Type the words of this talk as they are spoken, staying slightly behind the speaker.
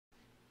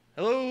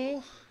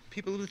Hello,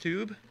 people of the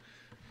tube.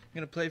 I'm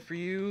gonna play for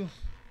you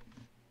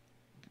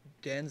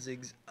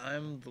Danzig's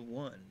I'm the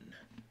One.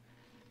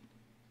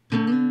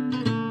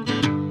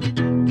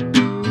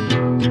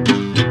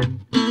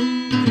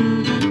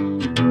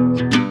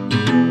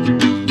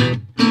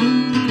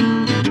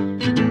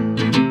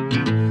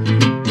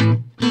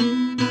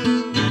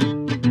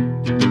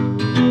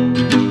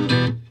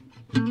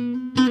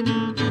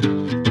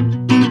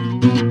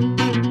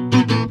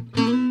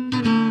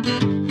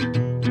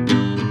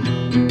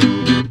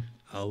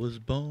 I was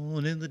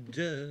born in the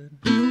dirt.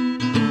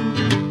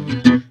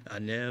 I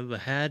never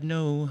had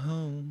no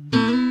home,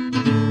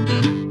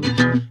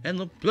 and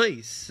the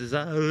places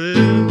I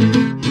live,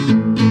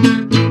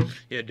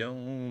 you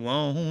don't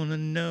wanna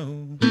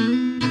know.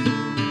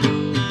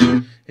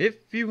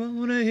 If you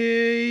wanna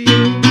hear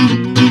you,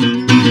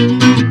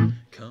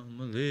 come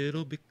a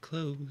little bit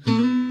close.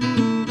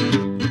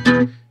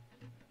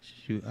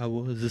 Shoot, I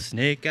was a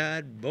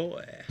snake-eyed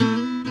boy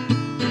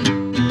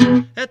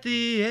at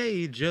the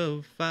age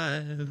of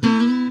 5.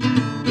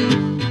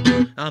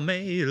 I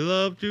made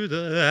love to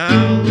the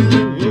house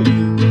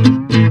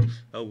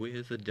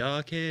with a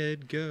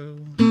dark-haired girl.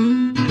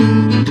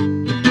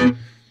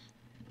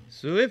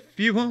 So if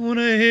you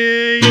wanna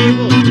hear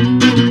evil,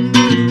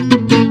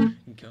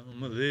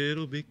 come a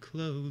little bit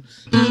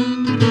close.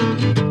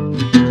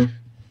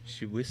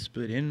 She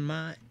whispered in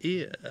my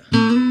ear,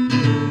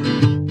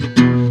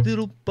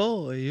 little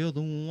boy, you're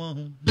the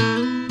one.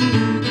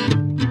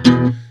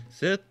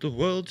 Set the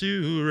world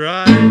to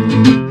right,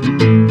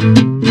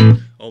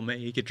 or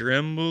make it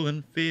tremble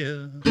in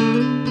fear.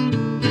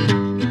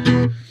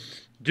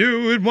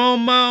 Do it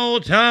one more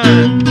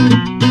time,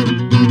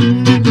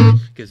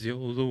 'cause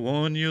you're the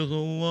one, you're the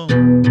one.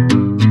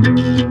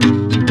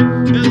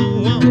 You're the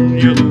one,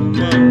 you're the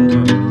one.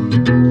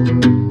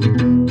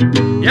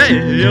 Yeah,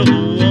 you're the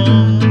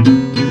one.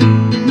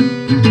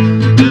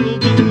 Little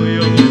boy,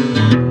 you're the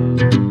one.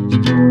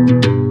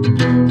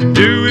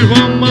 Do it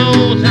one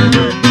more time.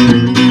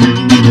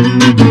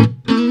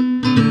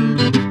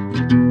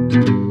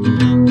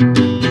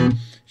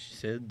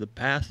 The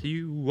path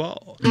you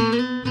walk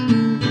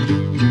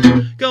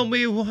gonna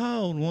be a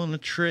wild one to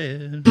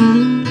tread,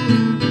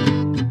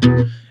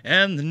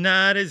 and the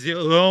night is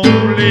your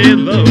only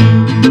love.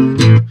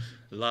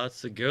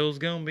 Lots of girls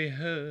gonna be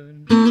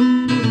hurt,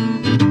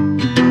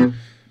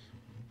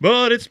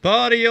 but it's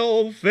part of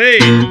your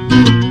fate,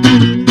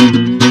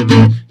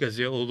 'cause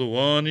you're the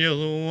one, you're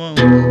the one.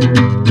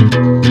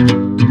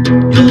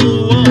 You're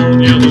the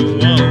one, you're the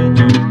one.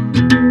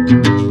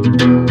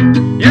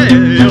 Yeah,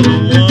 you're the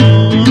one.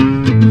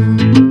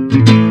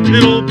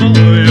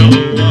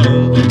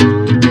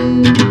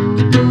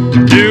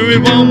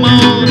 One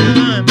more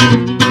time.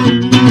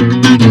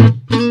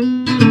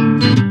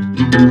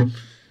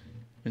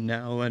 And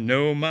now I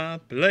know my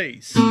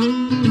place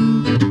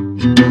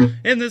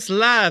in this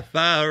life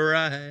I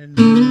ride,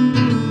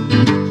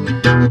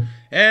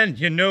 and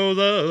you know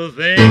the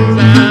things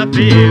I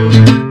feel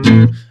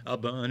are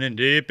burning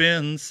deep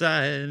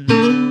inside.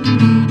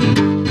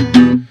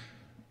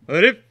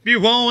 But if you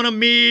wanna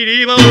meet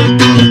evil, I'm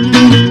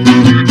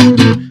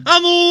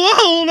the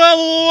one, I'm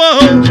the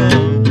one.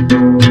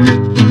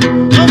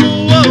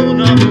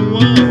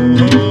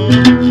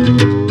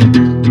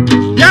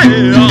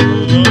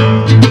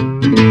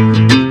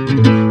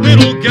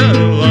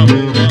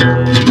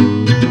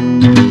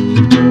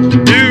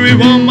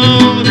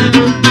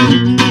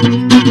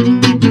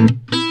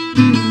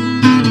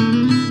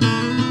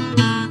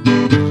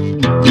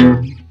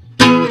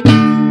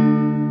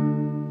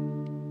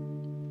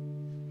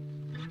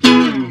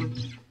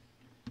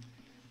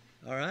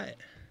 All right,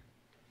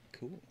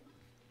 cool.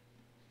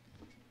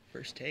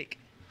 First take.